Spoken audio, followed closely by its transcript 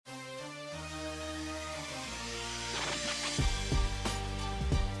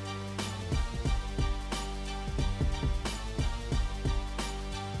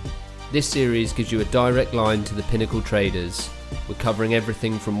This series gives you a direct line to the pinnacle traders. We're covering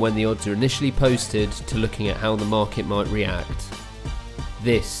everything from when the odds are initially posted to looking at how the market might react.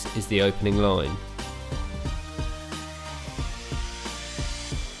 This is the opening line.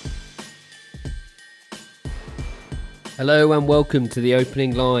 Hello and welcome to the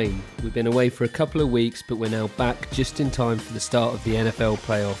opening line. We've been away for a couple of weeks, but we're now back just in time for the start of the NFL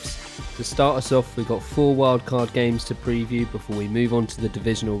playoffs. To start us off, we've got 4 wildcard games to preview before we move on to the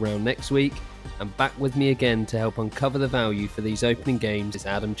divisional round next week. And back with me again to help uncover the value for these opening games is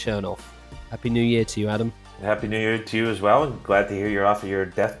Adam Chernoff. Happy New Year to you, Adam. Happy New Year to you as well, and glad to hear you're off of your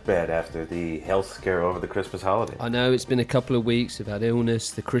deathbed after the health scare over the Christmas holiday. I know it's been a couple of weeks. We've had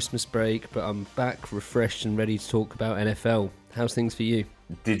illness, the Christmas break, but I'm back refreshed and ready to talk about NFL. How's things for you?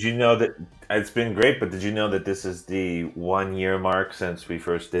 Did you know that it's been great, but did you know that this is the 1 year mark since we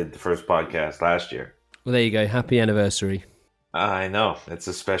first did the first podcast last year? Well, there you go. Happy anniversary. I know. It's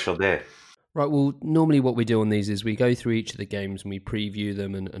a special day. Right, well, normally what we do on these is we go through each of the games and we preview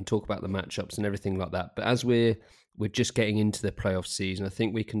them and talk about the matchups and everything like that. But as we're just getting into the playoff season, I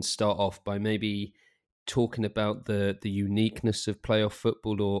think we can start off by maybe talking about the uniqueness of playoff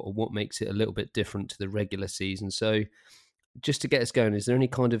football or what makes it a little bit different to the regular season. So just to get us going, is there any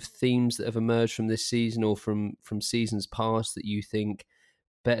kind of themes that have emerged from this season or from seasons past that you think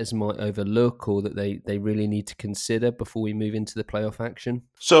bettors might overlook or that they really need to consider before we move into the playoff action?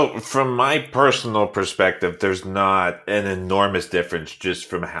 So from my personal perspective, there's not an enormous difference just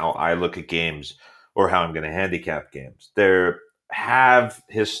from how I look at games or how I'm going to handicap games. There have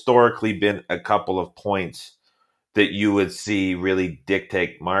historically been a couple of points that you would see really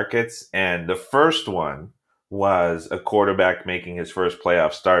dictate markets. And the first one was a quarterback making his first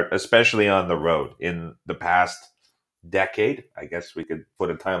playoff start, especially on the road in the past decade. I guess we could put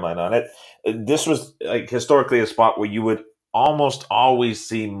a timeline on it. This was like historically a spot where you would almost always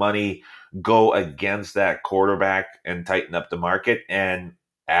see money go against that quarterback and tighten up the market. And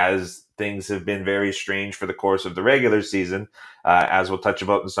as things have been very strange for the course of the regular season, as we'll touch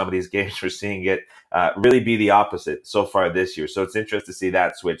about in some of these games, we're seeing it really be the opposite so far this year. So it's interesting to see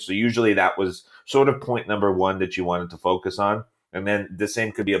that switch. So usually that was sort of point number one that you wanted to focus on. And then the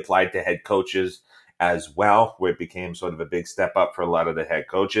same could be applied to head coaches as well, where it became sort of a big step up for a lot of the head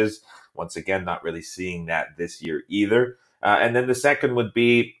coaches. Once again, not really seeing that this year either. And then the second would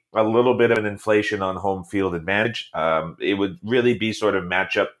be a little bit of an inflation on home field advantage. It would really be sort of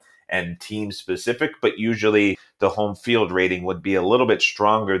matchup and team specific, but usually the home field rating would be a little bit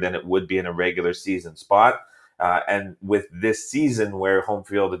stronger than it would be in a regular season spot. And with this season where home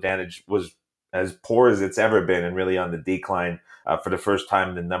field advantage was as poor as it's ever been and really on the decline for the first time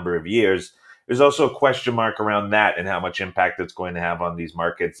in a number of years, there's also a question mark around that and how much impact it's going to have on these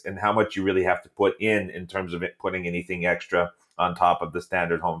markets and how much you really have to put in terms of it putting anything extra on top of the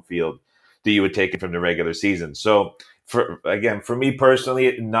standard home field that you would take it from the regular season. So for me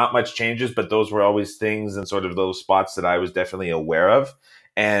personally, not much changes, but those were always things and sort of those spots that I was definitely aware of.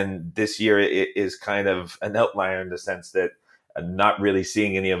 And this year it is kind of an outlier in the sense that not really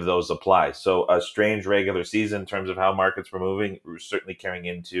seeing any of those apply. So a strange regular season in terms of how markets were moving, we're certainly carrying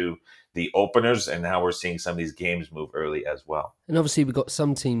into the openers and how we're seeing some of these games move early as well. And obviously we've got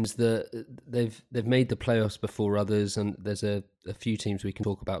some teams that they've made the playoffs before others, and there's a few teams we can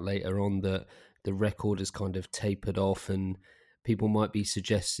talk about later on that the record has kind of tapered off and people might be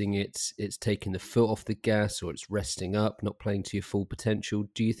suggesting it's taking the foot off the gas or it's resting up, not playing to your full potential.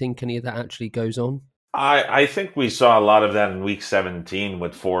 Do you think any of that actually goes on? I think we saw a lot of that in week 17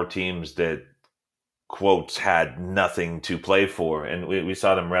 with 4 teams that, quotes, had nothing to play for. And we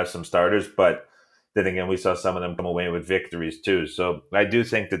saw them rest some starters, but then again, we saw some of them come away with victories too. So I do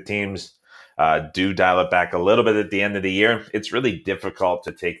think the teams do dial it back a little bit at the end of the year. It's really difficult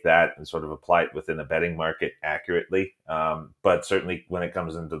to take that and sort of apply it within a betting market accurately. But certainly when it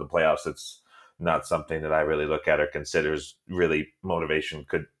comes into the playoffs, it's not something that I really look at or considers. Really, motivation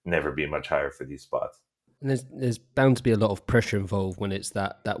could never be much higher for these spots. And there's bound to be a lot of pressure involved when it's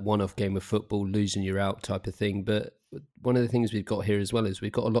that one-off game of football, losing you're out type of thing. But one of the things we've got here as well is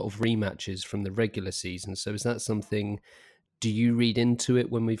we've got a lot of rematches from the regular season. So is that something, do you read into it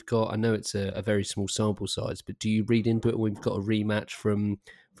when we've got, I know it's a very small sample size, but do you read into it when we've got a rematch from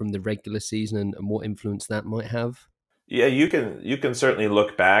the regular season and what influence that might have? Yeah, you can certainly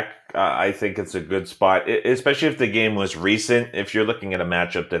look back. I think it's a good spot, especially if the game was recent. If you're looking at a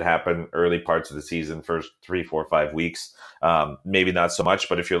matchup that happened early parts of the season, first 3, 4, 5 weeks, maybe not so much.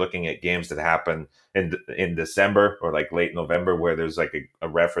 But if you're looking at games that happen in December or like late November, where there's like a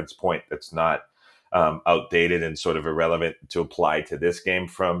reference point that's not outdated and sort of irrelevant to apply to this game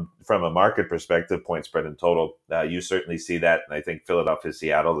from a market perspective, point spread and total. You certainly see that, and I think Philadelphia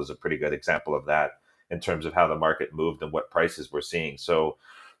Seattle is a pretty good example of that in terms of how the market moved and what prices we're seeing. So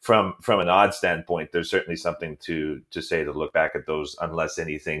from an odds standpoint, there's certainly something to say to look back at those unless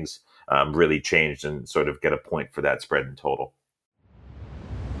anything's really changed and sort of get a point for that spread and total.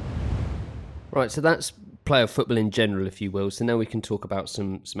 Right, so that's playoff football in general, if you will. So now we can talk about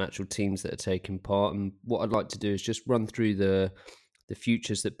some actual teams that are taking part. And what I'd like to do is just run through the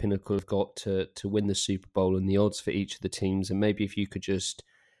futures that Pinnacle have got to win the Super Bowl and the odds for each of the teams. And maybe if you could just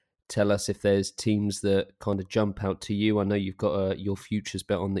tell us if there's teams that kind of jump out to you. I know you've got your futures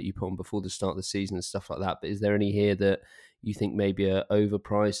bet on that you put on before the start of the season and stuff like that. But is there any here that you think maybe are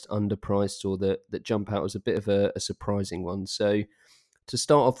overpriced, underpriced, or that jump out as a bit of a surprising one? So to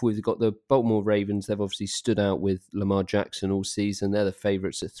start off with, we've got the Baltimore Ravens. They've obviously stood out with Lamar Jackson all season. They're the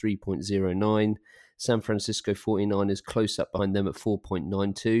favourites at 3.09. San Francisco 49ers close up behind them at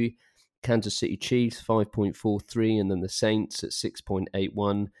 4.92. Kansas City Chiefs 5.43, and then the Saints at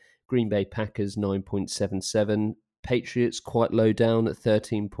 6.81. Green Bay Packers 9.77. Patriots quite low down at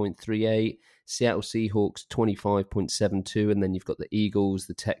 13.38. Seattle Seahawks 25.72, and then you've got the Eagles,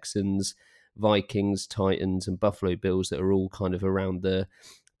 the Texans, Vikings, Titans, and Buffalo Bills that are all kind of around the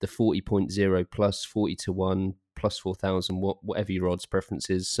 40.0 plus, 40 to 1, plus 4,000, whatever your odds preference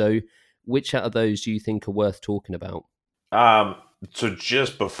is. So which out of those do you think are worth talking about? So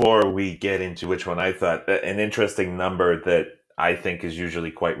just before we get into which one I thought, an interesting number that I think is usually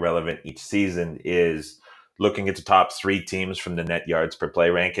quite relevant each season is looking at the top 3 teams from the net yards per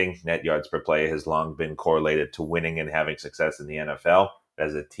play ranking. Net yards per play has long been correlated to winning and having success in the NFL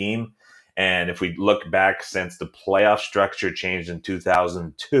as a team. And if we look back since the playoff structure changed in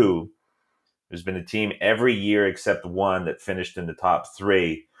 2002, there's been a team every year except one that finished in the top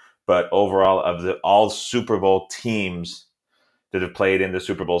 3. But overall, of all Super Bowl teams that have played in the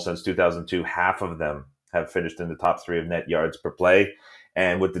Super Bowl since 2002, half of them have finished in the top 3 of net yards per play.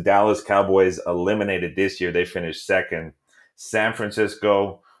 And with the Dallas Cowboys eliminated this year, they finished second. San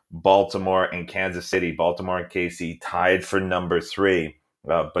Francisco, Baltimore, and Kansas City, Baltimore and KC tied for number 3.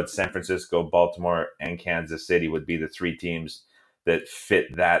 But San Francisco, Baltimore, and Kansas City would be the 3 teams that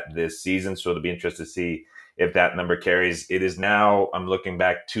fit that this season. So it'll be interesting to see if that number carries. It is now, I'm looking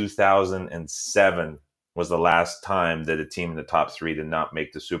back, 2007 was the last time that a team in the top 3 did not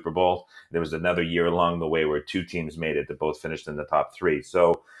make the Super Bowl. There was another year along the way where 2 teams made it that both finished in the top 3.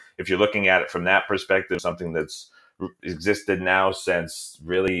 So if you're looking at it from that perspective, something that's existed now since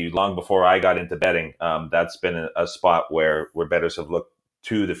really long before I got into betting, that's been a spot where bettors have looked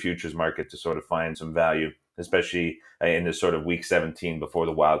to the futures market to sort of find some value, especially in this sort of week 17 before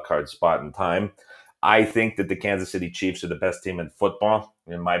the wild card spot in time. I think that the Kansas City Chiefs are the best team in football.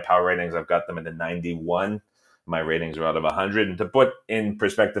 In my power ratings, I've got them in the 91. My ratings are out of 100. And to put in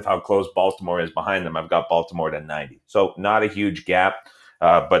perspective how close Baltimore is behind them, I've got Baltimore at 90. So not a huge gap,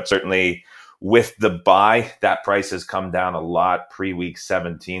 but certainly with the bye, that price has come down a lot. Pre-week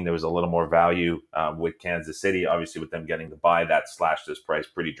 17, there was a little more value with Kansas City. Obviously, with them getting the bye, that slashed this price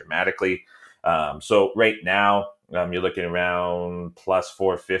pretty dramatically. So right now, you're looking around plus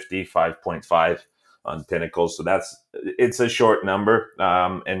 450, 5.5 on Pinnacle. So it's a short number.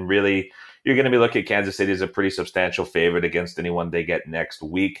 And really, you're going to be looking at Kansas City as a pretty substantial favorite against anyone they get next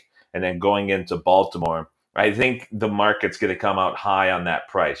week. And then going into Baltimore, I think the market's going to come out high on that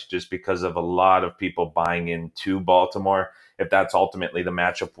price just because of a lot of people buying into Baltimore. If that's ultimately the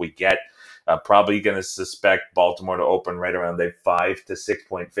matchup we get, probably going to suspect Baltimore to open right around a 5 to 6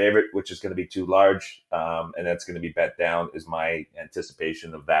 point favorite, which is going to be too large. And that's going to be bet down is my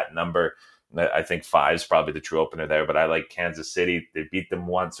anticipation of that number. I think 5 is probably the true opener there, but I like Kansas City. They beat them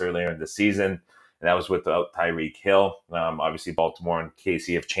once earlier in the season, and that was without Tyreek Hill. Obviously, Baltimore and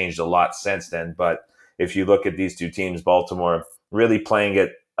KC have changed a lot since then, but if you look at these 2 teams, Baltimore really playing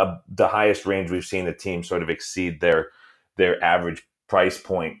at the highest range we've seen a team sort of exceed their average price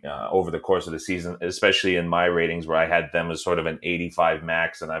point over the course of the season, especially in my ratings where I had them as sort of an 85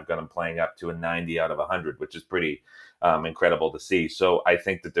 max, and I've got them playing up to a 90 out of 100, which is pretty incredible to see. So I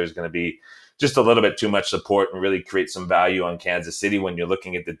think that there's going to be just a little bit too much support and really create some value on Kansas City when you're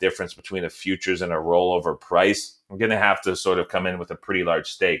looking at the difference between a futures and a rollover price. I'm going to have to sort of come in with a pretty large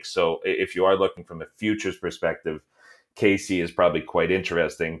stake. So if you are looking from a futures perspective, KC is probably quite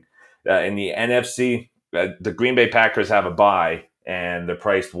interesting. In the NFC, the Green Bay Packers have a bye, and they're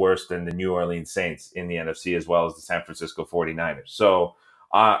priced worse than the New Orleans Saints in the NFC as well as the San Francisco 49ers. So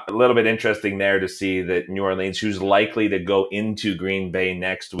a little bit interesting there to see that New Orleans, who's likely to go into Green Bay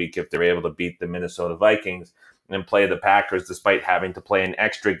next week if they're able to beat the Minnesota Vikings and play the Packers, despite having to play an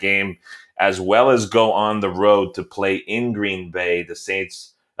extra game as well as go on the road to play in Green Bay. The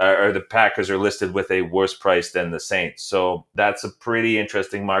Saints or the Packers are listed with a worse price than the Saints. So that's a pretty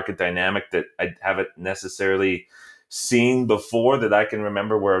interesting market dynamic that I haven't necessarily seen before that I can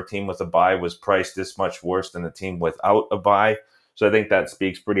remember, where a team with a bye was priced this much worse than a team without a bye. So I think that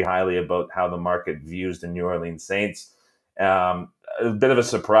speaks pretty highly about how the market views the New Orleans Saints. A bit of a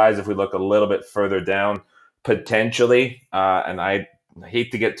surprise if we look a little bit further down, potentially. And I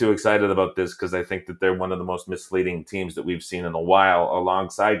hate to get too excited about this because I think that they're one of the most misleading teams that we've seen in a while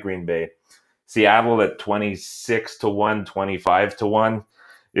alongside Green Bay. Seattle at 26 to 1, 25 to 1.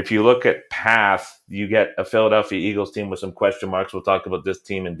 If you look at path, you get a Philadelphia Eagles team with some question marks. We'll talk about this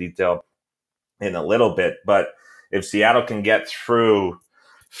team in detail in a little bit. But if Seattle can get through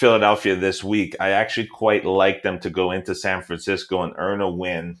Philadelphia this week, I actually quite like them to go into San Francisco and earn a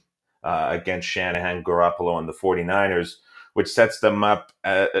win against Shanahan, Garoppolo, and the 49ers, which sets them up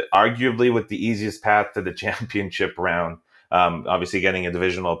arguably with the easiest path to the championship round. Obviously getting a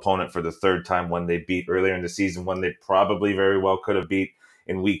divisional opponent for the third time, when they beat earlier in the season, when they probably very well could have beat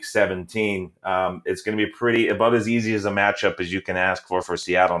in week 17. It's going to be pretty about as easy as a matchup as you can ask for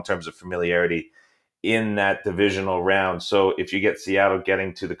Seattle in terms of familiarity in that divisional round. So if you get Seattle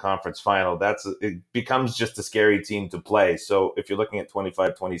getting to the conference final, it becomes just a scary team to play. So if you're looking at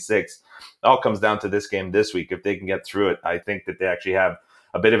 25-26, it all comes down to this game this week. If they can get through it, I think that they actually have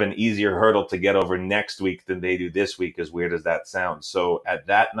a bit of an easier hurdle to get over next week than they do this week, as weird as that sounds. So at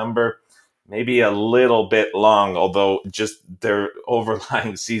that number, maybe a little bit long, although just their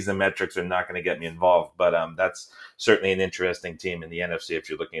overlying season metrics are not going to get me involved. But that's certainly an interesting team in the NFC if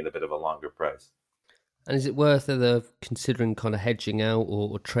you're looking at a bit of a longer price. And is it worth considering kind of hedging out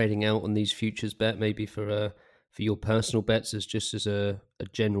or trading out on these futures bet, maybe for your personal bets, as just as a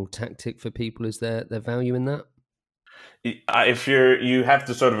general tactic for people? Is there value in that? If you have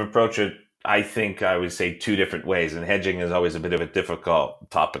to sort of approach it, I think I would say two different ways. And hedging is always a bit of a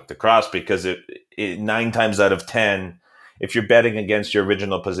difficult topic to cross because 9 times out of 10, if you're betting against your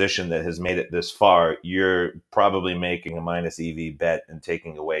original position that has made it this far, you're probably making a minus EV bet and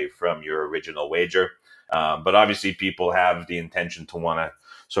taking away from your original wager. But obviously people have the intention to want to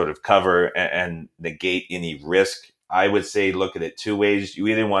sort of cover and negate any risk. I would say look at it two ways. You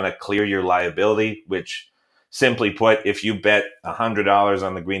either want to clear your liability, which simply put, if you bet $100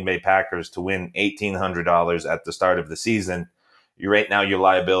 on the Green Bay Packers to win $1,800 at the start of the season, right now your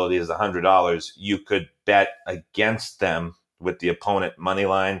liability is $100. You could bet against them with the opponent money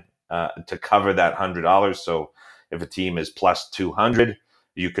line to cover that $100. So if a team is plus 200,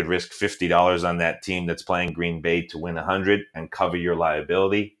 you could risk $50 on that team that's playing Green Bay to win 100 and cover your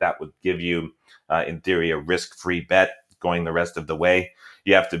liability. That would give you, in theory, a risk-free bet going the rest of the way.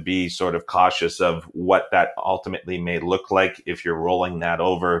 You have to be sort of cautious of what that ultimately may look like if you're rolling that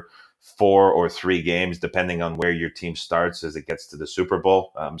over 4 or 3 games, depending on where your team starts as it gets to the Super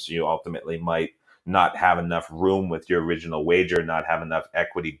Bowl. So you ultimately might not have enough room with your original wager, not have enough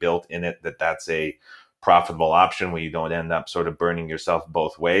equity built in it, that's a profitable option where you don't end up sort of burning yourself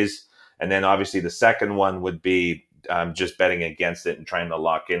both ways. And then obviously the second one would be just betting against it and trying to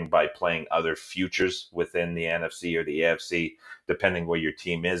lock in by playing other futures within the NFC or the AFC, depending where your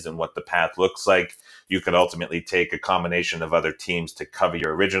team is and what the path looks like. You could ultimately take a combination of other teams to cover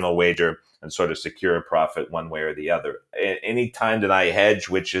your original wager and sort of secure a profit one way or the other. Any time that I hedge,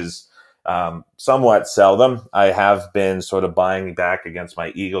 which is somewhat seldom, I have been sort of buying back against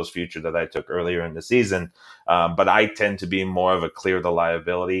my Eagles future that I took earlier in the season. But I tend to be more of a clear the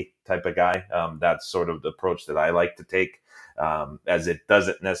liability type of guy. That's sort of the approach that I like to take, as it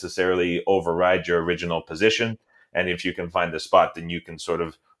doesn't necessarily override your original position. And if you can find the spot, then you can sort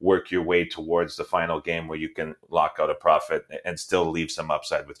of work your way towards the final game where you can lock out a profit and still leave some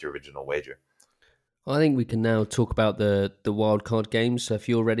upside with your original wager. I think we can now talk about the wildcard games. So if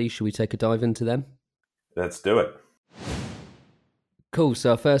you're ready, should we take a dive into them? Let's do it. Cool.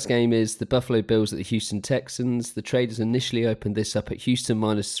 So our first game is the Buffalo Bills at the Houston Texans. The traders initially opened this up at Houston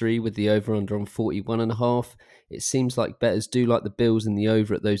 -3 with the over-under on 41.5. It seems like bettors do like the Bills in the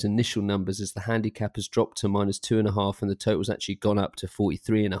over at those initial numbers, as the handicap has dropped to -2.5 and the total's actually gone up to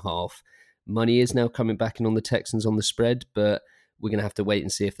 43.5. Money is now coming back in on the Texans on the spread, but we're going to have to wait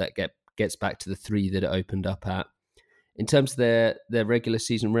and see if that gets back to the 3 that it opened up at. In terms of their regular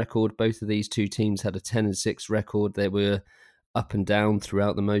season record, both of these two teams had a 10-6 record. They were up and down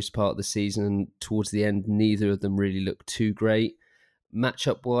throughout the most part of the season, and towards the end, neither of them really looked too great.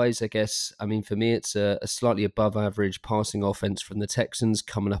 Matchup-wise, I guess, I mean, for me, it's a slightly above-average passing offense from the Texans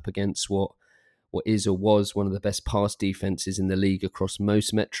coming up against what is or was one of the best pass defenses in the league across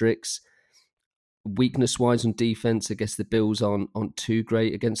most metrics. Weakness-wise on defense, I guess the Bills aren't too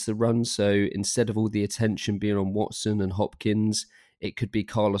great against the run. So instead of all the attention being on Watson and Hopkins, it could be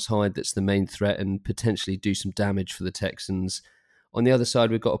Carlos Hyde that's the main threat and potentially do some damage for the Texans. On the other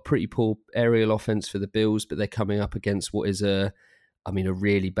side, we've got a pretty poor aerial offense for the Bills, but they're coming up against what is a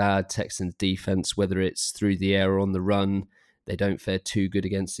really bad Texans defense, whether it's through the air or on the run. They don't fare too good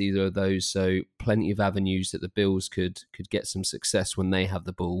against either of those. So plenty of avenues that the Bills could get some success when they have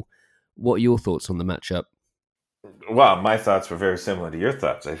the ball. What are your thoughts on the matchup? Well, my thoughts were very similar to your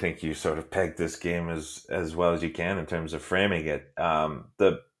thoughts. I think you sort of pegged this game as well as you can in terms of framing it.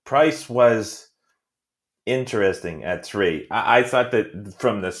 The price was interesting at 3. I thought that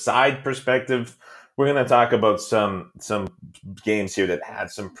from the side perspective, we're going to talk about some games here that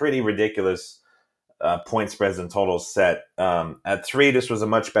had some pretty ridiculous point spreads and totals set. At 3, this was a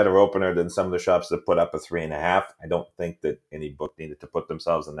much better opener than some of the shops that put up a 3.5. I don't think that any book needed to put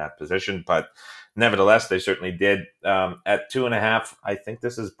themselves in that position, but nevertheless, they certainly did. At 2.5, I think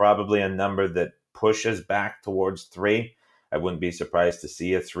this is probably a number that pushes back towards 3. I wouldn't be surprised to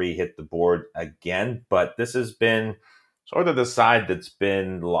see a 3 hit the board again, but this has been sort of the side that's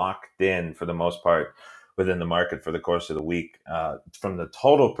been locked in for the most part within the market for the course of the week. From the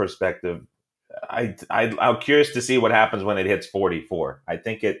total perspective, I'm curious to see what happens when it hits 44. I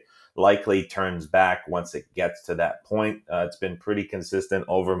think it likely turns back once it gets to that point. It's been pretty consistent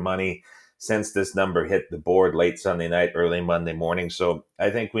over money since this number hit the board late Sunday night, early Monday morning. So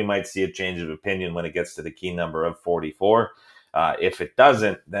I think we might see a change of opinion when it gets to the key number of 44. If it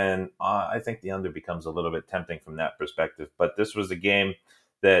doesn't, then I think the under becomes a little bit tempting from that perspective. But this was a game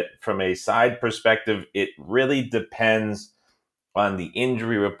that, from a side perspective, it really depends on the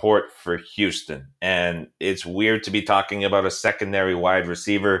injury report for Houston. And it's weird to be talking about a secondary wide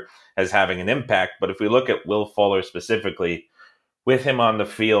receiver as having an impact. But if we look at Will Fuller specifically, with him on the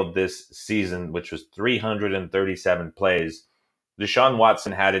field this season, which was 337 plays, Deshaun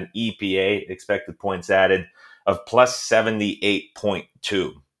Watson had an EPA, expected points added, of plus 78.2.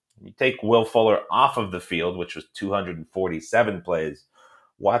 You take Will Fuller off of the field, which was 247 plays,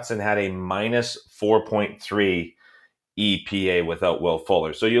 Watson had a minus 4.3 EPA without Will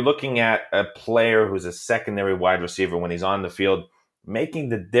Fuller. So you're looking at a player who's a secondary wide receiver when he's on the field, making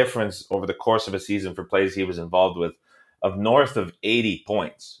the difference over the course of a season for plays he was involved with of north of 80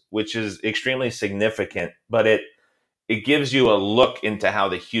 points, which is extremely significant, but it gives you a look into how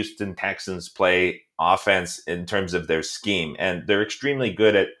the Houston Texans play offense in terms of their scheme. And they're extremely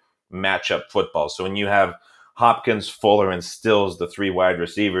good at matchup football. So when you have Hopkins, Fuller, and Stills, the 3 wide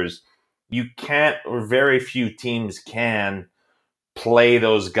receivers, you can't, or very few teams can, play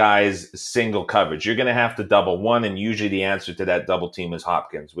those guys single coverage. You're going to have to double one, and usually the answer to that double team is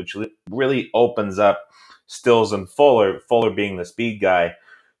Hopkins, which really opens up Stills and Fuller being the speed guy,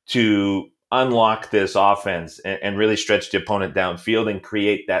 to unlock this offense and really stretch the opponent downfield and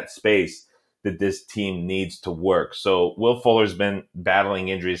create that space that this team needs to work. So Will Fuller's been battling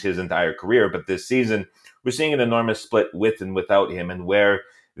injuries his entire career, but this season we're seeing an enormous split with and without him, and where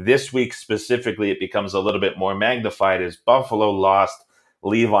this week specifically it becomes a little bit more magnified as Buffalo lost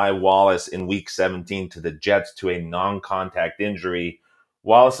Levi Wallace in week 17 to the Jets to a non-contact injury.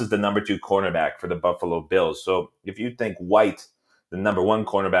 Wallace is the number 2 cornerback for the Buffalo Bills. So if you think White, the number 1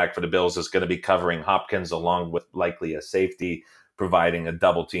 cornerback for the Bills, is going to be covering Hopkins along with likely a safety, providing a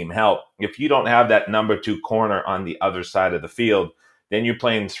double team help, if you don't have that number 2 corner on the other side of the field, then you're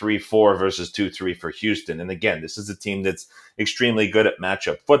playing 3-4 versus 2-3 for Houston. And again, this is a team that's extremely good at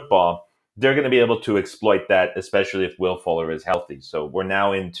matchup football. They're going to be able to exploit that, especially if Will Fuller is healthy. So we're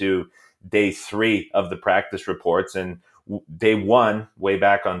now into day 3 of the practice reports, and day 1, way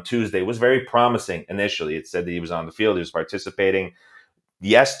back on Tuesday, was very promising initially. It said that he was on the field, he was participating.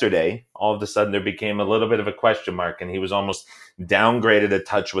 Yesterday, all of a sudden, there became a little bit of a question mark, and he was almost downgraded a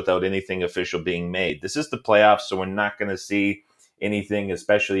touch without anything official being made. This is the playoffs, so we're not going to see anything,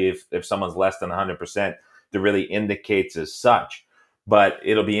 especially if someone's less than 100%, that really indicates as such. But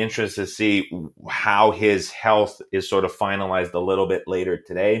it'll be interesting to see how his health is sort of finalized a little bit later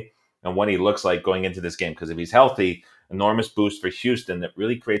today and what he looks like going into this game. Because if he's healthy, enormous boost for Houston that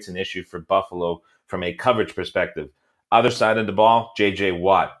really creates an issue for Buffalo from a coverage perspective. Other side of the ball, J.J.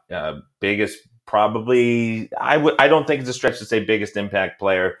 Watt, biggest, probably, I don't think it's a stretch to say biggest impact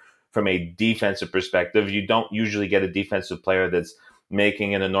player from a defensive perspective. You don't usually get a defensive player that's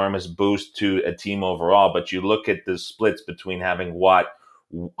making an enormous boost to a team overall, but you look at the splits between having Watt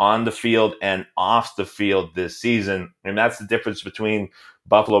on the field and off the field this season, and that's the difference between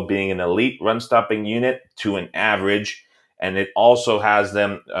Buffalo being an elite run-stopping unit to an average, and it also has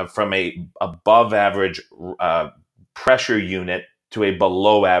them from a above-average pressure unit to a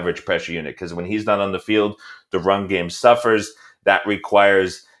below average pressure unit, because when he's not on the field, the run game suffers. That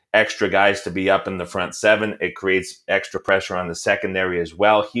requires extra guys to be up in the front seven. It creates extra pressure on the secondary as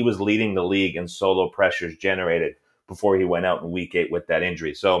well. He was leading the league in solo pressures generated before he went out in week 8 with that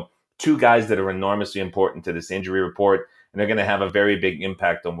injury. So two guys that are enormously important to this injury report, and they're going to have a very big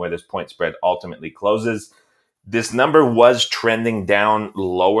impact on where this point spread ultimately closes. This number was trending down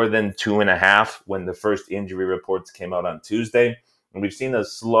lower than 2.5 when the first injury reports came out on Tuesday. And we've seen a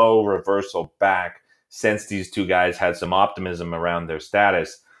slow reversal back since these two guys had some optimism around their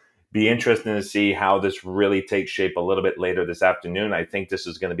status. Be interesting to see how this really takes shape a little bit later this afternoon. I think this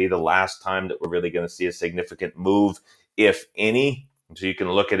is going to be the last time that we're really going to see a significant move, if any. So you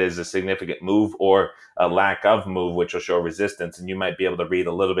can look at it as a significant move or a lack of move, which will show resistance, and you might be able to read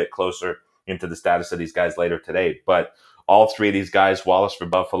a little bit closer into the status of these guys later today. But all three of these guys, Wallace for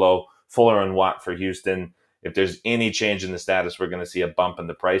Buffalo, Fuller and Watt for Houston, if there's any change in the status, we're going to see a bump in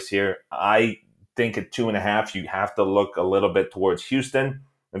the price here. I think at 2.5, you have to look a little bit towards Houston.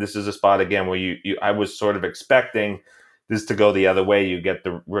 And this is a spot, again, where I was sort of expecting this to go the other way. You get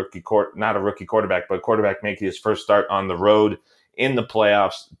the not a rookie quarterback, but a quarterback making his first start on the road in the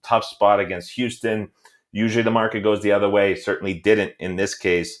playoffs. Tough spot against Houston. Usually the market goes the other way. Certainly didn't in this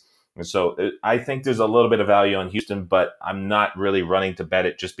case. And so I think there's a little bit of value on Houston, but I'm not really running to bet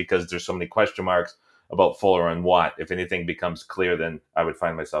it just because there's so many question marks about Fuller and Watt. If anything becomes clear, then I would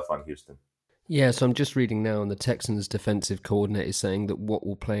find myself on Houston. Yeah, so I'm just reading now, and the Texans' defensive coordinator is saying that Watt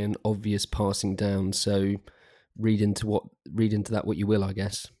will play an obvious passing down. So read into that what you will, I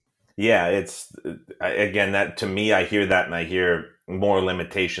guess. Yeah, it's again, that to me, I hear that and I hear more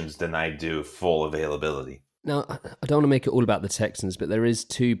limitations than I do full availability. Now, I don't want to make it all about the Texans, but there is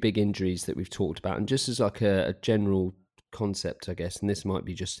two big injuries that we've talked about. And just as like a general concept, I guess, and this might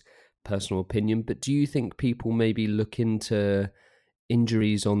be just personal opinion, but do you think people maybe look into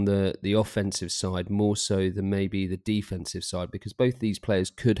injuries on the offensive side more so than maybe the defensive side? Because both these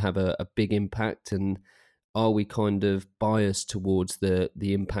players could have a big impact, and are we kind of biased towards the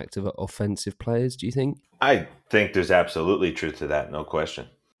impact of offensive players, do you think? I think there's absolutely truth to that, no question.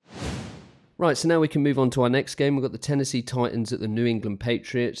 Right, so now we can move on to our next game. We've got the Tennessee Titans at the New England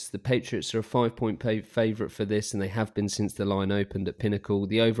Patriots. The Patriots are a 5-point favourite for this, and they have been since the line opened at Pinnacle.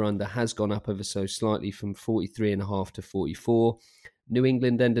 The over-under has gone up ever so slightly from 43.5 to 44. New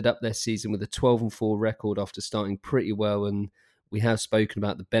England ended up their season with a 12-4 record after starting pretty well, and we have spoken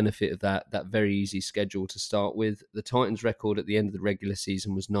about the benefit of that very easy schedule to start with. The Titans' record at the end of the regular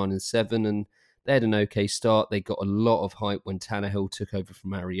season was 9-7, and they had an okay start. They got a lot of hype when Tannehill took over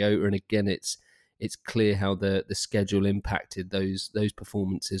from Mariota, and again, it's clear how the schedule impacted those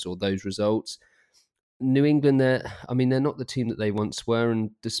performances or those results. New England, they're not the team that they once were,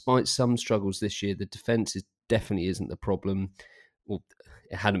 and despite some struggles this year, the defense definitely isn't the problem. Well,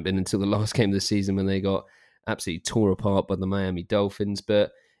 it hadn't been until the last game of the season when they got absolutely tore apart by the Miami Dolphins,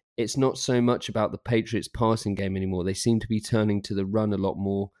 but it's not so much about the Patriots passing game anymore. They seem to be turning to the run a lot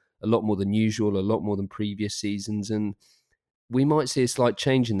more than usual, a lot more than previous seasons, and we might see a slight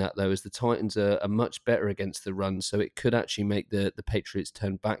change in that, though, as the Titans are much better against the run, so it could actually make the Patriots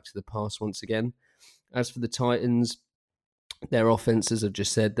turn back to the pass once again. As for the Titans, their offense, as I've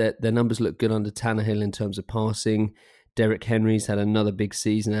just said, their numbers look good under Tannehill in terms of passing. Derrick Henry's had another big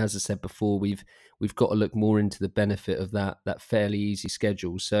season. As I said before, we've got to look more into the benefit of that fairly easy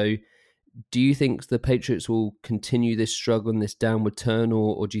schedule. So do you think the Patriots will continue this struggle and this downward turn,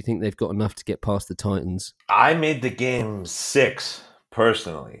 or do you think they've got enough to get past the Titans? I made the game 6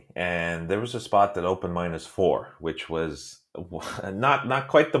 personally, and there was a spot that opened -4, which was not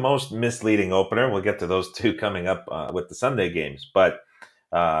quite the most misleading opener. We'll get to those two coming up with the Sunday games, but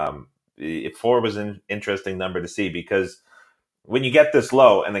 4 was an interesting number to see, because when you get this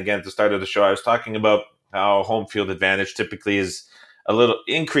low, and again, at the start of the show, I was talking about how home field advantage typically is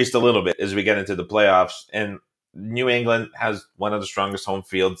increased a little bit as we get into the playoffs. And New England has one of the strongest home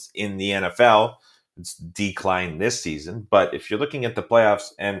fields in the NFL. It's declined this season. But if you're looking at the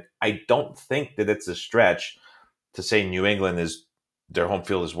playoffs, and I don't think that it's a stretch to say New England their home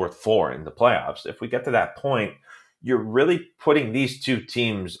field is worth 4 in the playoffs. If we get to that point, you're really putting these two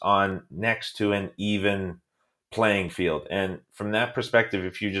teams on next to an even playing field. And from that perspective,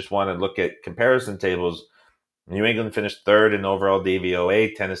 if you just want to look at comparison tables, New England finished 3rd in overall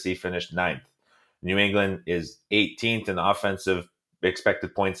DVOA. Tennessee finished 9th. New England is 18th in offensive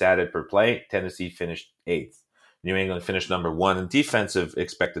expected points added per play. Tennessee finished 8th. New England finished number 1 in defensive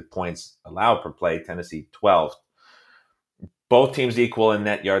expected points allowed per play. Tennessee 12th. Both teams equal in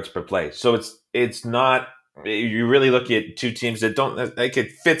net yards per play. So it's not, you really look at two teams that don't, like,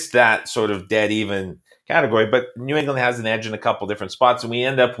 it fits that sort of dead even category, but New England has an edge in a couple different spots, and we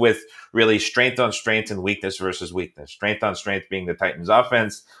end up with really strength on strength and weakness versus weakness. Strength on strength being the Titans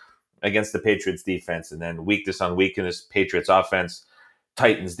offense against the Patriots defense, and then weakness on weakness, Patriots offense,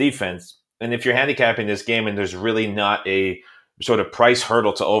 Titans defense. And if you're handicapping this game and there's really not a sort of price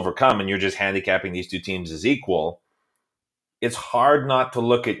hurdle to overcome, and you're just handicapping these two teams as equal, it's hard not to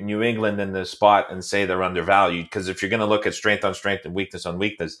look at New England in this spot and say they're undervalued. Because if you're going to look at strength on strength and weakness on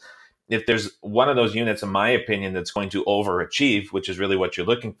weakness, if there's one of those units, in my opinion, that's going to overachieve, which is really what you're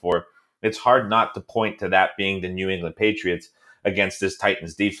looking for, it's hard not to point to that being the New England Patriots against this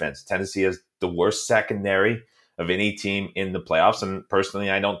Titans defense. Tennessee has the worst secondary of any team in the playoffs, and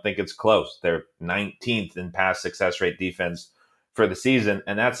personally, I don't think it's close. They're 19th in pass success rate defense for the season,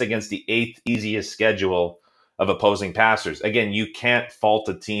 and that's against the 8th easiest schedule of opposing passers. Again, you can't fault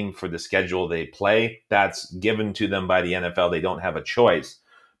a team for the schedule they play. That's given to them by the NFL. They don't have a choice.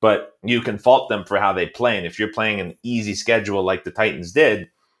 But you can fault them for how they play. And if you're playing an easy schedule like the Titans did,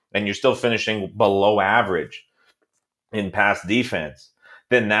 and you're still finishing below average in pass defense,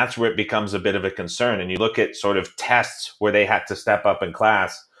 then that's where it becomes a bit of a concern. And you look at sort of tests where they had to step up in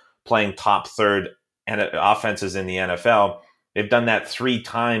class, playing top third offenses in the NFL. They've done that 3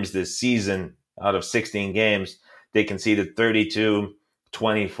 times this season out of 16 games. They conceded 32,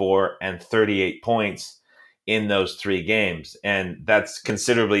 24, and 38 points in those 3 games. And that's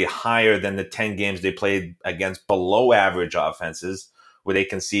considerably higher than the 10 games they played against below average offenses, where they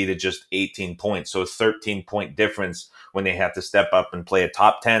conceded just 18 points. So a 13-point difference when they had to step up and play a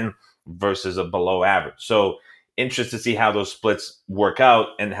top 10 versus a below average. So interested to see how those splits work out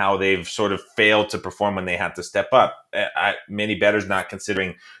and how they've sort of failed to perform when they had to step up. Many bettors not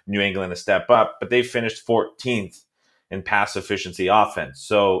considering New England a step up, but they finished 14th in pass efficiency offense.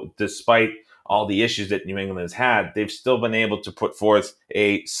 So despite all the issues that New England has had, they've still been able to put forth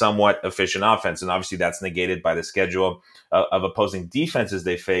a somewhat efficient offense. And obviously that's negated by the schedule of opposing defenses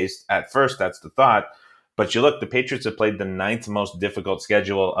they faced. At first, that's the thought. But you look, the Patriots have played the 9th most difficult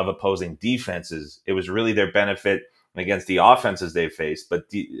schedule of opposing defenses. It was really their benefit against the offenses they faced. But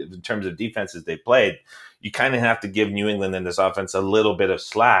in terms of defenses they played, you kind of have to give New England in this offense a little bit of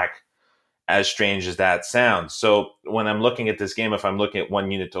slack, as strange as that sounds. So when I'm looking at this game, if I'm looking at one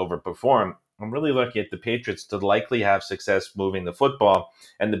unit to overperform, I'm really looking at the Patriots to likely have success moving the football.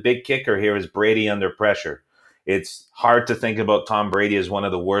 And the big kicker here is Brady under pressure. It's hard to think about Tom Brady as one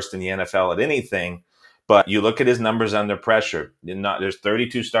of the worst in the NFL at anything, but you look at his numbers under pressure. There's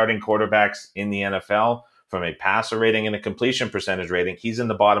 32 starting quarterbacks in the NFL. From a passer rating and a completion percentage rating, he's in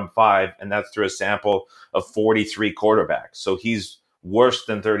the bottom 5, and that's through a sample of 43 quarterbacks. So he's worse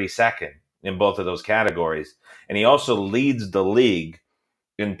than 32nd in both of those categories. And he also leads the league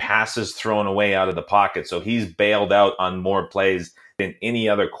in passes thrown away out of the pocket. So he's bailed out on more plays than any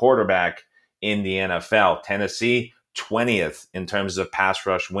other quarterback in the NFL. Tennessee, 20th in terms of pass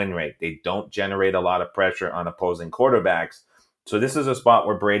rush win rate. They don't generate a lot of pressure on opposing quarterbacks. So this is a spot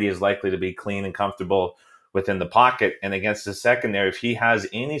where Brady is likely to be clean and comfortable within the pocket. And against the secondary, if he has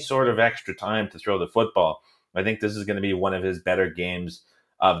any sort of extra time to throw the football, I think this is going to be one of his better games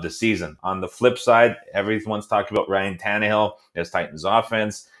of the season. On the flip side, everyone's talking about Ryan Tannehill as Titans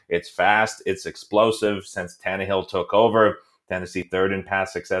offense. It's fast, it's explosive. Since Tannehill took over, Tennessee 3rd in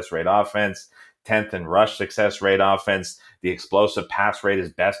pass success rate offense, 10th in rush success rate offense. The explosive pass rate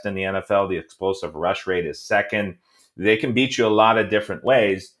is best in the NFL. The explosive rush rate is 2nd. They can beat you a lot of different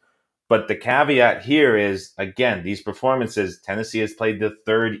ways. But the caveat here is, again, these performances, Tennessee has played the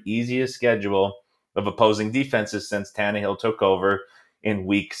 3rd easiest schedule of opposing defenses since Tannehill took over in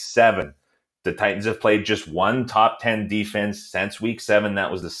week 7. The Titans have played just one top 10 defense since week 7.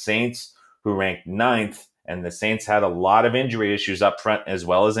 That was the Saints, who ranked 9th. And the Saints had a lot of injury issues up front as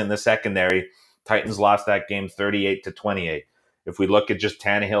well as in the secondary. Titans lost that game 38-28. If we look at just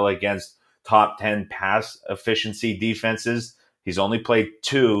Tannehill against top 10 pass efficiency defenses, he's only played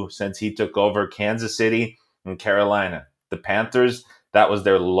 2 since he took over Kansas City and Carolina. The Panthers, that was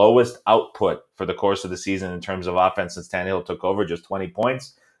their lowest output for the course of the season in terms of offense since Tannehill took over, just 20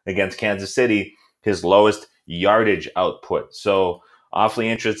 points. Against Kansas City, his lowest yardage output. So awfully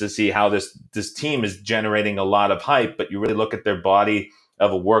interested to see how this team is generating a lot of hype, but you really look at their body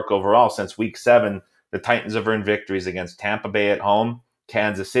of work overall. Since week 7, the Titans have earned victories against Tampa Bay at home,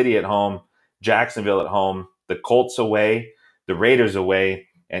 Kansas City at home, Jacksonville at home, the Colts away, the Raiders away,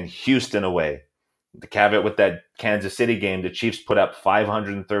 and Houston away. The caveat with that Kansas City game, the Chiefs put up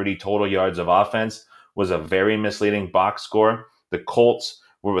 530 total yards of offense, was a very misleading box score. The Colts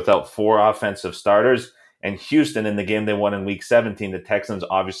were without 4 offensive starters. And Houston, in the game they won in week 17, the Texans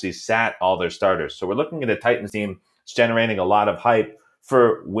obviously sat all their starters. So we're looking at a Titans team that's generating a lot of hype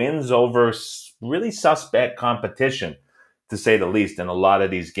for wins over really suspect competition, to say the least, in a lot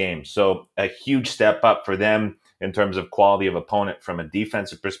of these games. So a huge step up for them in terms of quality of opponent from a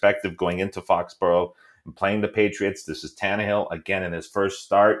defensive perspective going into Foxborough and playing the Patriots. This is Tannehill again in his first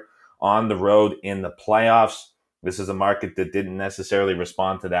start on the road in the playoffs. This is a market that didn't necessarily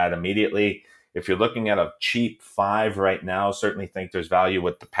respond to that immediately. If you're looking at a cheap 5 right now, certainly think there's value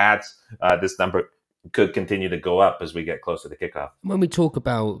with the Pats. This number could continue to go up as we get closer to kickoff. When we talk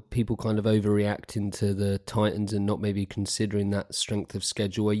about people kind of overreacting to the Titans and not maybe considering that strength of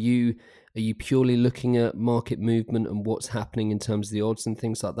schedule, are you purely looking at market movement and what's happening in terms of the odds and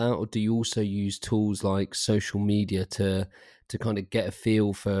things like that, or do you also use tools like social media to kind of get a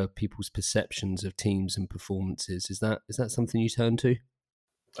feel for people's perceptions of teams and performances? Is that something you turn to?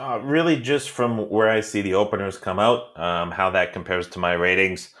 Really, just from where I see the openers come out, how that compares to my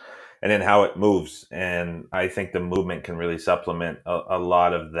ratings, and then how it moves. And I think the movement can really supplement a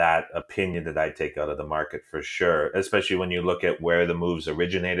lot of that opinion that I take out of the market for sure, especially when you look at where the moves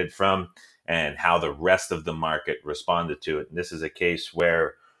originated from and how the rest of the market responded to it. And this is a case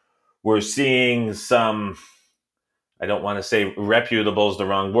where we're seeing some, I don't want to say reputable is the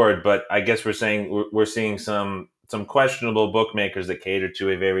wrong word, but I guess we're seeing some questionable bookmakers that cater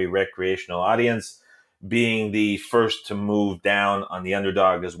to a very recreational audience being the first to move down on the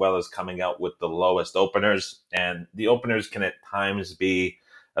underdog, as well as coming out with the lowest openers. And the openers can at times be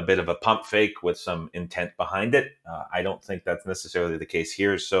a bit of a pump fake with some intent behind it. I don't think that's necessarily the case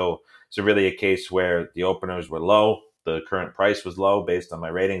here. So it's really a case where the openers were low, the current price was low based on my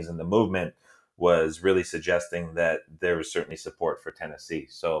ratings, and the movement was really suggesting that there was certainly support for Tennessee.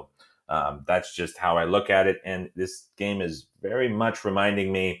 So that's just how I look at it. And this game is very much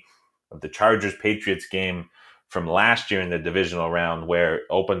reminding me of the Chargers-Patriots game from last year in the divisional round, where it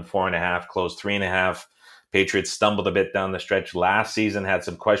opened 4.5, closed 3.5. Patriots stumbled a bit down the stretch last season, had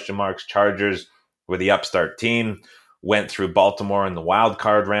some question marks. Chargers were the upstart team, went through Baltimore in the wild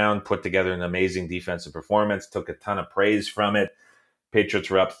card round, put together an amazing defensive performance, took a ton of praise from it. Patriots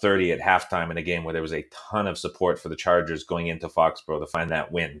were up 30 at halftime in a game where there was a ton of support for the Chargers going into Foxborough to find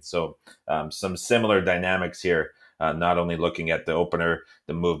that win. So some similar dynamics here, not only looking at the opener,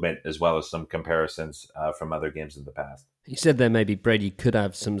 the movement, as well as some comparisons from other games in the past. You said there maybe Brady could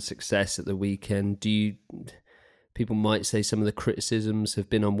have some success at the weekend. People might say some of the criticisms have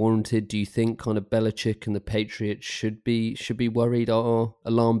been unwarranted. Do you think kind of Belichick and the Patriots should be worried? Are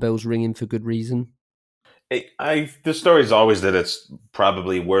alarm bells ringing for good reason? The story is always that it's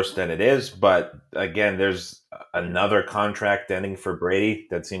probably worse than it is, but again, there's another contract ending for Brady.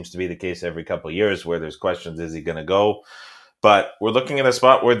 That seems to be the case every couple of years, where there's questions: is he going to go? But we're looking at a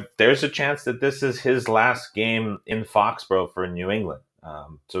spot where there's a chance that this is his last game in Foxborough for New England.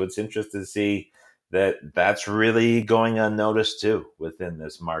 So it's interesting to see that that's really going unnoticed too within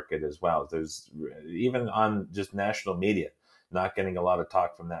this market as well. There's even on just national media not getting a lot of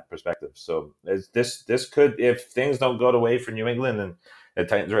talk from that perspective. So this could, if things don't go the way for New England and the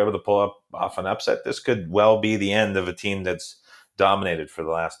Titans are able to pull off an upset, this could well be the end of a team that's dominated for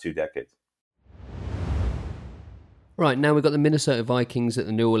the last 2 decades. Right, now we've got the Minnesota Vikings at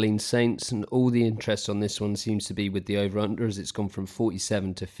the New Orleans Saints, and all the interest on this one seems to be with the over-under, as it's gone from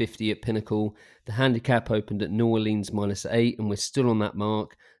 47 to 50 at Pinnacle. The handicap opened at New Orleans -8, and we're still on that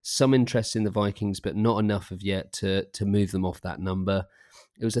mark. Some interest in the Vikings, but not enough of yet to move them off that number.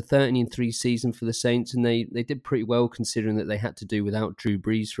 It was a 13-3 season for the Saints, and they did pretty well considering that they had to do without Drew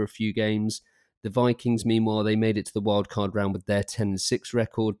Brees for a few games. The Vikings, meanwhile, they made it to the wildcard round with their 10-6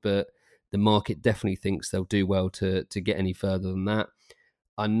 record, but the market definitely thinks they'll do well to get any further than that.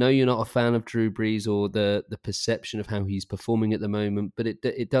 I know you're not a fan of Drew Brees or the perception of how he's performing at the moment, but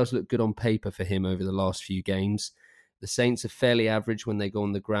it does look good on paper for him over the last few games. The Saints are fairly average when they go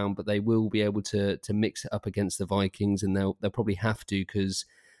on the ground, but they will be able to mix it up against the Vikings, and they'll probably have to, because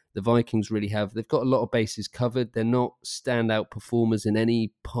the Vikings they've got a lot of bases covered. They're not standout performers in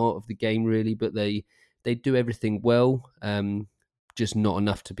any part of the game really, but they do everything well. Just not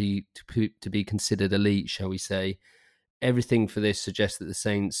enough to be considered elite, shall we say. Everything for this suggests that the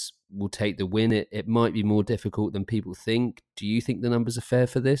Saints will take the win. It might be more difficult than people think. Do you think the numbers are fair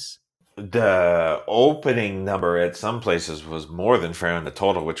for this? The opening number at some places was more than fair on the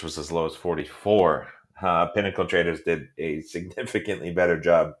total, which was as low as 44. Pinnacle Traders did a significantly better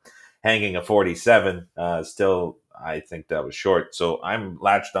job hanging a 47. Still, I think that was short. So I'm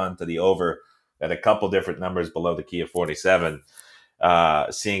latched on to the over at a couple different numbers below the key of 47.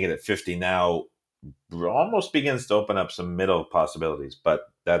 Seeing it at 50 now almost begins to open up some middle possibilities, but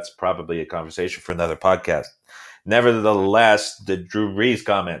that's probably a conversation for another podcast. Nevertheless, the Drew Brees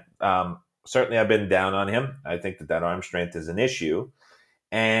comment, certainly I've been down on him. I think that arm strength is an issue.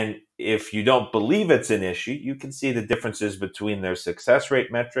 And if you don't believe it's an issue, you can see the differences between their success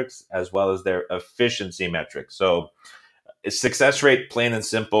rate metrics as well as their efficiency metrics. So success rate, plain and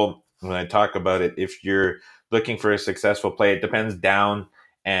simple, when I talk about it, if you're looking for a successful play, it depends down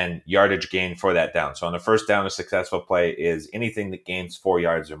and yardage gain for that down. So on the first down, a successful play is anything that gains 4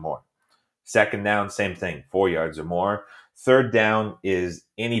 yards or more. Second down, same thing, 4 yards or more. Third down is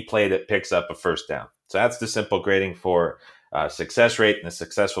any play that picks up a first down. So that's the simple grading for success rate and a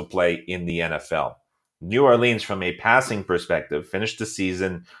successful play in the NFL. New Orleans, from a passing perspective, finished the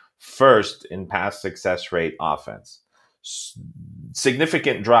season first in pass success rate offense.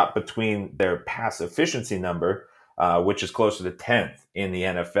 Significant drop between their pass efficiency number, which is closer to 10th in the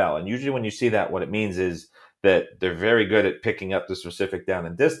NFL. And usually when you see that, what it means is that they're very good at picking up the specific down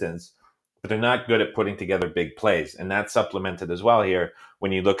and distance, but they're not good at putting together big plays. And that's supplemented as well here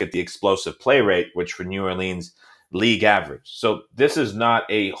when you look at the explosive play rate, which for New Orleans, league average. So this is not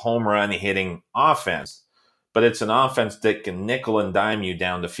a home run hitting offense, but it's an offense that can nickel and dime you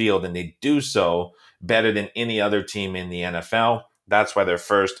down the field, and they do so better than any other team in the NFL. That's why they're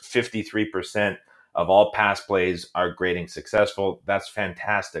first. 53% of all pass plays are grading successful. That's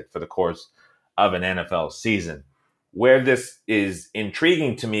fantastic for the course of an NFL season. Where this is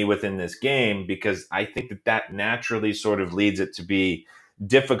intriguing to me within this game, because I think that naturally sort of leads it to be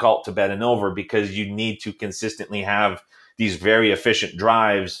difficult to bet an over, because you need to consistently have these very efficient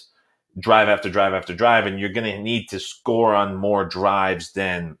drives, drive after drive after drive, and you're going to need to score on more drives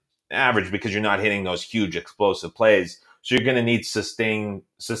than average because you're not hitting those huge explosive plays. So you're going to need sustained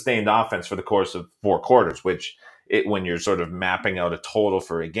offense for the course of 4 quarters, which when you're sort of mapping out a total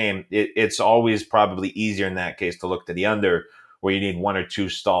for a game, it's always probably easier in that case to look to the under, where you need 1 or 2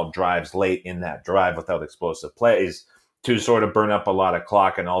 stalled drives late in that drive without explosive plays to sort of burn up a lot of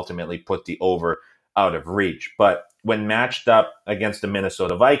clock and ultimately put the over out of reach. But when matched up against the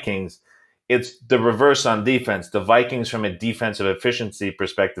Minnesota Vikings, it's the reverse on defense. The Vikings, from a defensive efficiency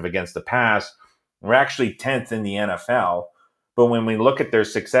perspective against the pass, were actually 10th in the NFL. But when we look at their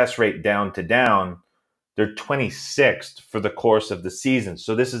success rate down to down, they're 26th for the course of the season.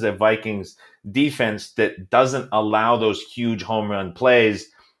 So this is a Vikings defense that doesn't allow those huge home run plays,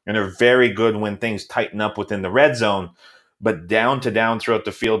 and are very good when things tighten up within the red zone. But down to down throughout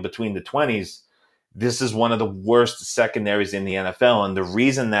the field between the 20s, this is one of the worst secondaries in the NFL. And the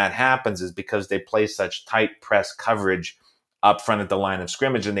reason that happens is because they play such tight press coverage up front at the line of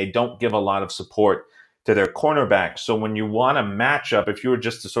scrimmage, and they don't give a lot of support to their cornerback. So when you want a matchup, if you were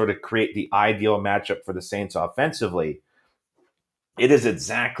just to sort of create the ideal matchup for the Saints offensively, it is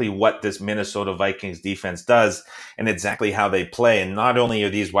exactly what this Minnesota Vikings defense does and exactly how they play. And not only are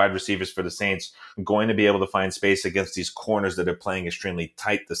these wide receivers for the Saints going to be able to find space against these corners that are playing extremely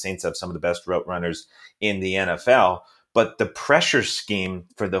tight. The Saints have some of the best route runners in the NFL, but the pressure scheme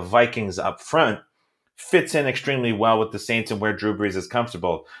for the Vikings up front fits in extremely well with the Saints and where Drew Brees is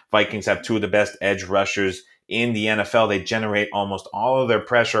comfortable. Vikings have 2 of the best edge rushers in the NFL. They generate almost all of their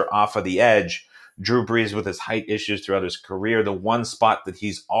pressure off of the edge. Drew Brees, with his height issues throughout his career, the one spot that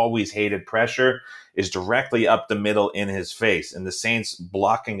he's always hated pressure is directly up the middle in his face. And the Saints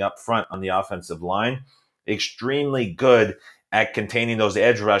blocking up front on the offensive line, extremely good at containing those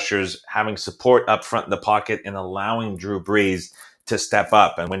edge rushers, having support up front in the pocket and allowing Drew Brees to step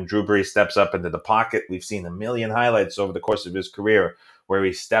up. And when Drew Brees steps up into the pocket, we've seen a million highlights over the course of his career where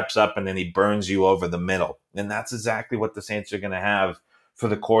he steps up and then he burns you over the middle. And that's exactly what the Saints are going to have for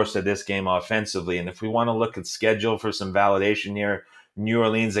the course of this game offensively. And if we want to look at schedule for some validation here, New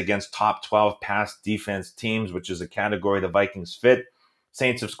Orleans against top 12 pass defense teams, which is a category the Vikings fit.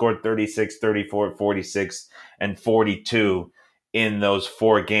 Saints have scored 36, 34, 46, and 42 in those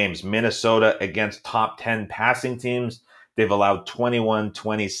 4 games. Minnesota against top 10 passing teams, they've allowed 21,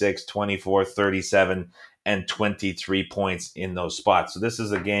 26, 24, 37, and 23 points in those spots. So this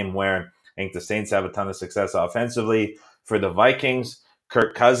is a game where I think the Saints have a ton of success offensively. For the Vikings,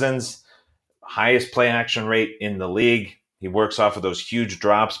 Kirk Cousins, highest play action rate in the league. He works off of those huge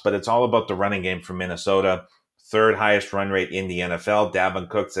drops, but it's all about the running game for Minnesota. 3rd highest run rate in the NFL. Dalvin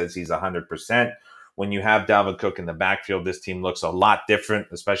Cook says he's 100%. When you have Dalvin Cook in the backfield, this team looks a lot different,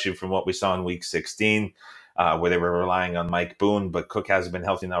 especially from what we saw in Week 16, where they were relying on Mike Boone, but Cook hasn't been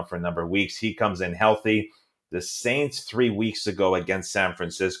healthy now for a number of weeks. He comes in healthy. The Saints 3 weeks ago against San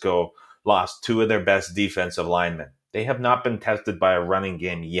Francisco lost 2 of their best defensive linemen. They have not been tested by a running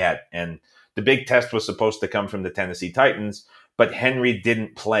game yet. And the big test was supposed to come from the Tennessee Titans, but Henry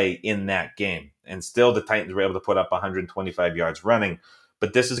didn't play in that game. And still the Titans were able to put up 125 yards running.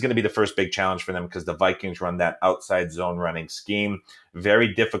 But this is going to be the first big challenge for them because the Vikings run that outside zone running scheme.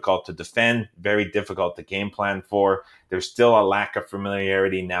 Very difficult to defend, very difficult to game plan for. There's still a lack of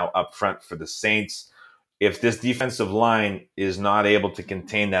familiarity now up front for the Saints. If this defensive line is not able to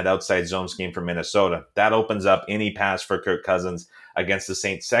contain that outside zone scheme for Minnesota, that opens up any pass for Kirk Cousins against the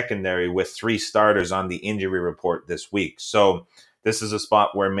Saints secondary with 3 starters on the injury report this week. So this is a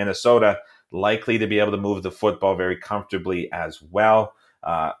spot where Minnesota likely to be able to move the football very comfortably as well.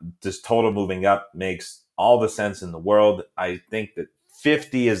 This total moving up makes all the sense in the world. I think that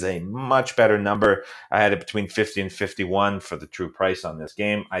 50 is a much better number. I had it between 50 and 51 for the true price on this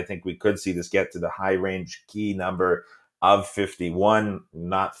game. I think we could see this get to the high range key number of 51.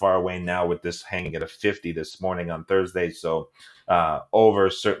 Not far away now with this hanging at a 50 this morning on Thursday. So over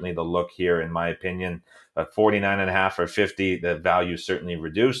certainly the look here, in my opinion. 49.5 or 50, the value certainly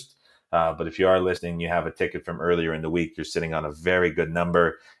reduced. But if you are listening, you have a ticket from earlier in the week, you're sitting on a very good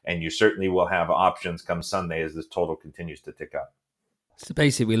number, and you certainly will have options come Sunday as this total continues to tick up. So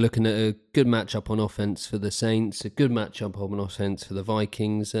basically, we're looking at a good matchup on offense for the Saints, a good matchup on offense for the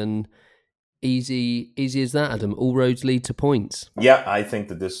Vikings, and easy as that, Adam. All roads lead to points. Yeah, I think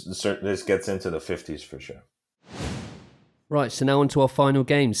that this gets into the 50s for sure. Right, so now on to our final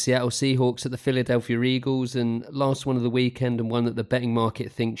game, Seattle Seahawks at the Philadelphia Eagles, and last one of the weekend and one that the betting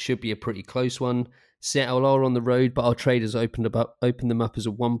market thinks should be a pretty close one. Seattle are on the road, but our traders opened them up as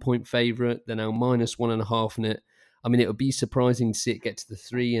a 1-point favourite. They're now minus 1.5 in it. I mean, it would be surprising to see it get to the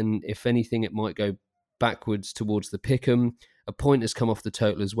 3, and if anything, it might go backwards towards the pick'em. A point has come off the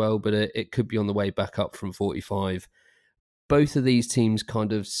total as well, but it could be on the way back up from 45. Both of these teams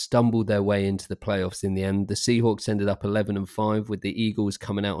kind of stumbled their way into the playoffs in the end. The Seahawks ended up 11-5, with the Eagles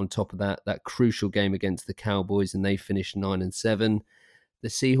coming out on top of that crucial game against the Cowboys, and they finished 9-7. The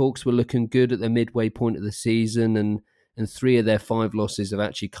Seahawks were looking good at the midway point of the season, and 3 of their 5 losses have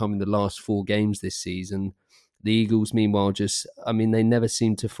actually come in the last 4 games this season. The Eagles, meanwhile, they never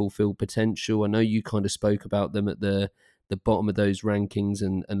seem to fulfill potential. I know you kind of spoke about them at the bottom of those rankings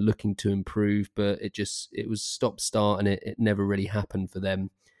and looking to improve, but it was stop-start and it never really happened for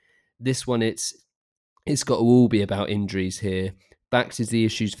them. This one, it's got to all be about injuries here. Backs is the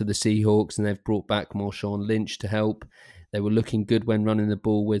issues for the Seahawks, and they've brought back Marshawn Lynch to help. They were looking good when running the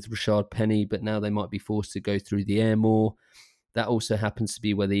ball with Rashad Penny, but now they might be forced to go through the air more. That also happens to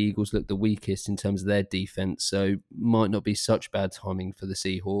be where the Eagles look the weakest in terms of their defense, so might not be such bad timing for the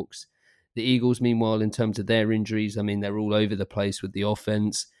Seahawks. The Eagles, meanwhile, in terms of their injuries, they're all over the place with the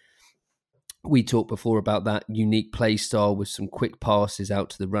offense. We talked before about that unique play style with some quick passes out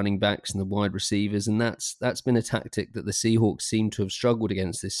to the running backs and the wide receivers, and that's been a tactic that the Seahawks seem to have struggled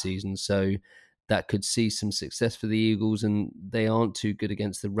against this season, so that could see some success for the Eagles, and they aren't too good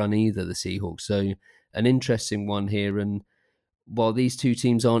against the run either, the Seahawks. So an interesting one here, and while these two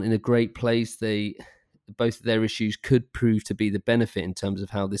teams aren't in a great place, both of their issues could prove to be the benefit in terms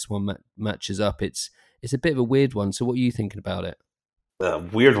of how this one matches up. It's a bit of a weird one. So what are you thinking about it? A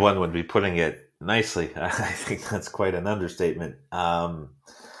weird one would be putting it nicely. I think that's quite an understatement.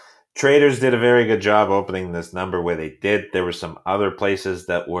 Traders did a very good job opening this number where they did. There were some other places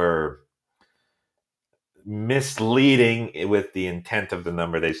that were misleading with the intent of the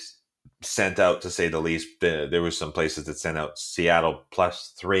number they sent out, to say the least. There were some places that sent out Seattle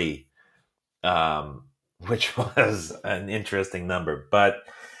 +3, which was an interesting number. But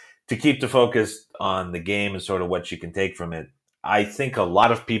to keep the focus on the game and sort of what you can take from it, I think a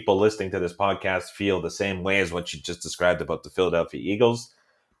lot of people listening to this podcast feel the same way as what you just described about the Philadelphia Eagles.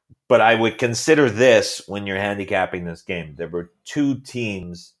 But I would consider this when you're handicapping this game. There were 2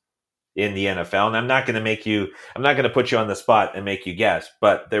 teams in the NFL, and I'm not going to put you on the spot and make you guess,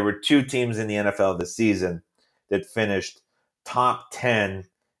 but there were 2 teams in the NFL this season that finished top 10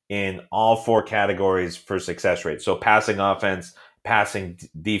 in all 4 categories for success rate. So passing offense, passing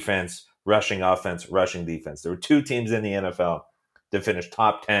defense, rushing offense, rushing defense. There were 2 teams in the NFL that finished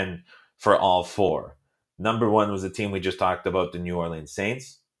top 10 for all 4. Number 1 was the team we just talked about, the New Orleans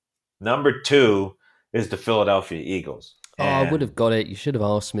Saints. Number 2 is the Philadelphia Eagles. I would have got it. You should have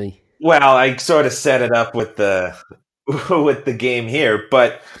asked me. Well, I sort of set it up with the game here,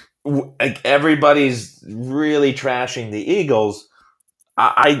 but everybody's really trashing the Eagles.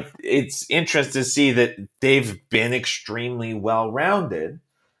 It's interesting to see that they've been extremely well-rounded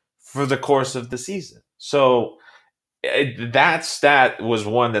for the course of the season. So that stat was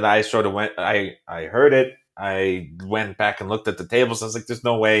one that I sort of I heard it. I went back and looked at the tables. I was like, there's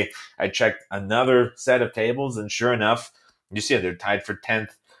no way. I checked another set of tables, and sure enough, you see they're tied for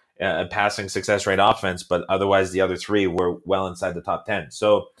 10th passing success rate offense, but otherwise the other 3 were well inside the top 10.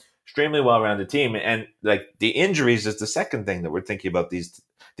 So extremely well-rounded team. And like the injuries is the second thing that we're thinking about the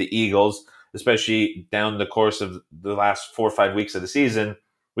Eagles, especially down the course of the last 4 or 5 weeks of the season.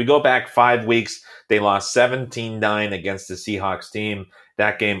 We go back 5 weeks, they lost 17-9 against the Seahawks team.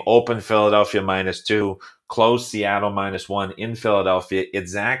 That game opened Philadelphia -2, closed Seattle -1 in Philadelphia.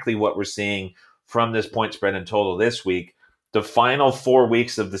 Exactly what we're seeing from this point spread in total this week. The final 4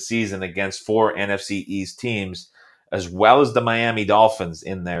 weeks of the season against 4 NFC East teams, as well as the Miami Dolphins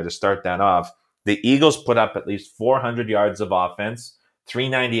in there to start that off. The Eagles put up at least 400 yards of offense,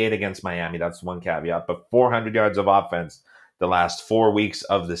 398 against Miami. That's one caveat, but 400 yards of offense the last 4 weeks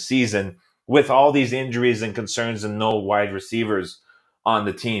of the season with all these injuries and concerns and no wide receivers on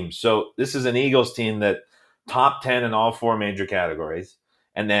the team. So this is an Eagles team that top 10 in all 4 major categories,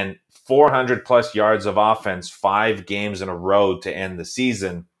 and then 400 plus yards of offense 5 games in a row to end the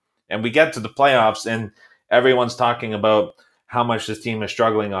season. And we get to the playoffs and everyone's talking about how much this team is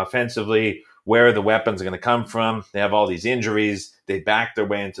struggling offensively, where the weapons are going to come from. They have all these injuries. They back their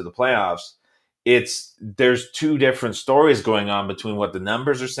way into the playoffs. There's 2 different stories going on between what the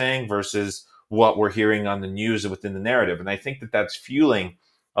numbers are saying versus what we're hearing on the news within the narrative. And I think that that's fueling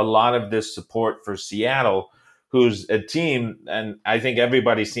a lot of this support for Seattle, who's a team, and I think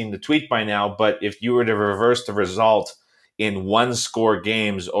everybody's seen the tweet by now, but if you were to reverse the result in 1-score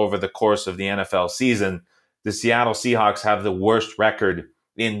games over the course of the NFL season, the Seattle Seahawks have the worst record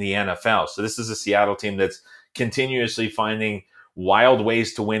in the NFL. So this is a Seattle team that's continuously finding wild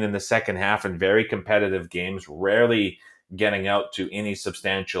ways to win in the second half in very competitive games, rarely getting out to any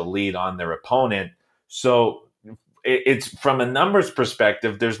substantial lead on their opponent. So it's from a numbers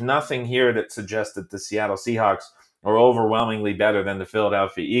perspective, there's nothing here that suggests that the Seattle Seahawks are overwhelmingly better than the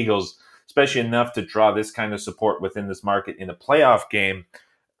Philadelphia Eagles, especially enough to draw this kind of support within this market in a playoff game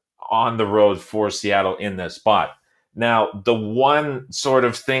on the road for Seattle in this spot. Now, the one sort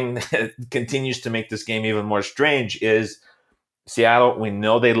of thing that continues to make this game even more strange is Seattle, we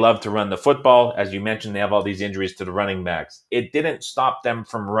know they love to run the football. As you mentioned, they have all these injuries to the running backs. It didn't stop them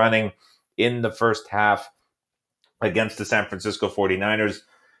from running in the first half against the San Francisco 49ers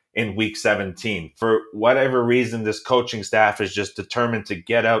in week 17. For whatever reason, this coaching staff is just determined to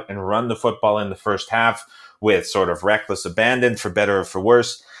get out and run the football in the first half with sort of reckless abandon, for better or for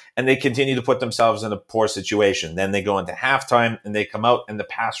worse. And they continue to put themselves in a poor situation. Then they go into halftime and they come out and the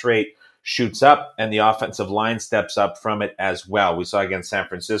pass rate shoots up and the offensive line steps up from it as well. We saw against San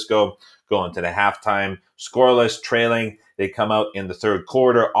Francisco going to the halftime, scoreless, trailing. They come out in the third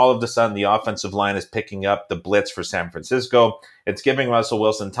quarter. All of a sudden, the offensive line is picking up the blitz for San Francisco. It's giving Russell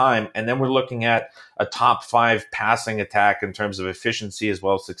Wilson time. And then we're looking at a top 5 passing attack in terms of efficiency as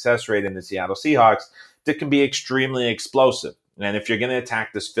well as success rate in the Seattle Seahawks that can be extremely explosive. And if you're going to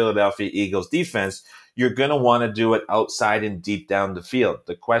attack this Philadelphia Eagles defense, you're going to want to do it outside and deep down the field.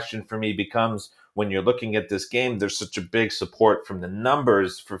 The question for me becomes, when you're looking at this game, there's such a big support from the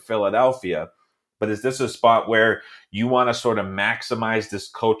numbers for Philadelphia. But is this a spot where you want to sort of maximize this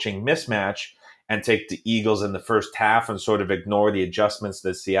coaching mismatch and take the Eagles in the first half and sort of ignore the adjustments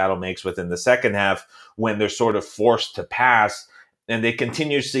that Seattle makes within the second half when they're sort of forced to pass and they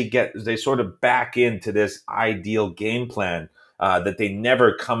continuously they sort of back into this ideal game plan that they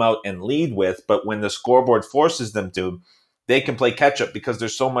never come out and lead with, but when the scoreboard forces them to, they can play catch up because they're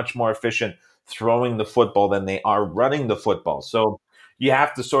so much more efficient throwing the football than they are running the football. So you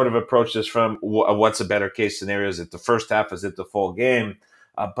have to sort of approach this from what's a better case scenario. Is it the first half? Is it the full game?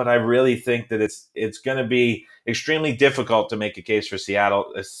 But I really think that it's going to be extremely difficult to make a case for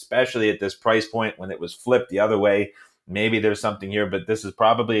Seattle, especially at this price point when it was flipped the other way. Maybe there's something here, but this is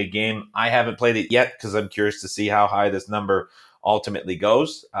probably a game. I haven't played it yet because I'm curious to see how high this number ultimately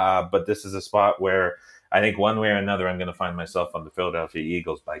goes. But this is a spot where I think one way or another, I'm going to find myself on the Philadelphia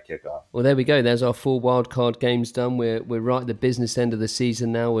Eagles by kickoff. Well, there we go. There's our 4 wildcard games done. We're right at the business end of the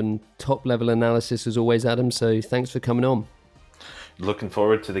season now, and top level analysis as always, Adam. So thanks for coming on. Looking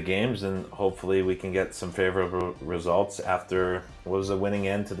forward to the games, and hopefully we can get some favorable results after what was a winning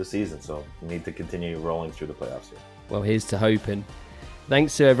end to the season. So we need to continue rolling through the playoffs here. Well, here's to hoping.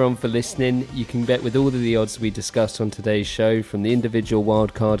 Thanks to everyone for listening. You can bet with all of the odds we discussed on today's show, from the individual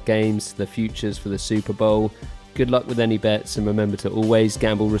wildcard games to the futures for the Super Bowl. Good luck with any bets, and remember to always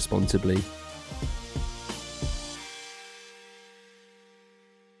gamble responsibly.